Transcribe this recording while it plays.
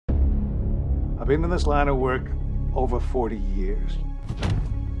I've been in this line of work over 40 years.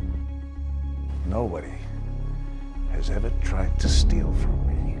 Nobody has ever tried to steal from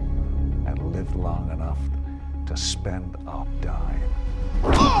me and lived long enough to spend a dime.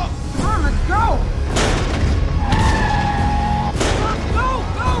 Oh! Come on, let's go!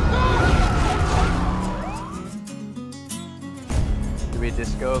 Do we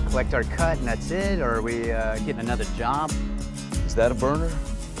just go collect our cut and that's it, or are we getting another job? Is that a burner?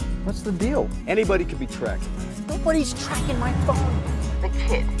 What's the deal? Anybody could be tracked. Nobody's tracking my phone. The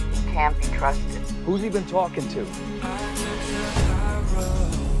kid can't be trusted. Who's he been talking to?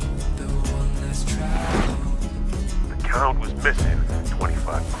 The count was missing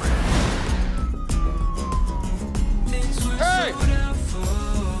 25 grand. Hey!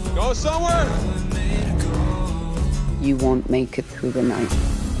 Go somewhere! You won't make it through the night.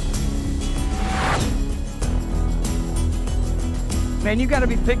 Man, you gotta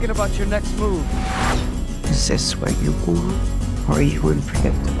be thinking about your next move. Is this what you want, or are you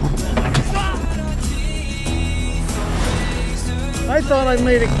unpredictable? I thought I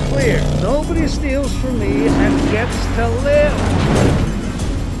made it clear. Nobody steals from me and gets to live.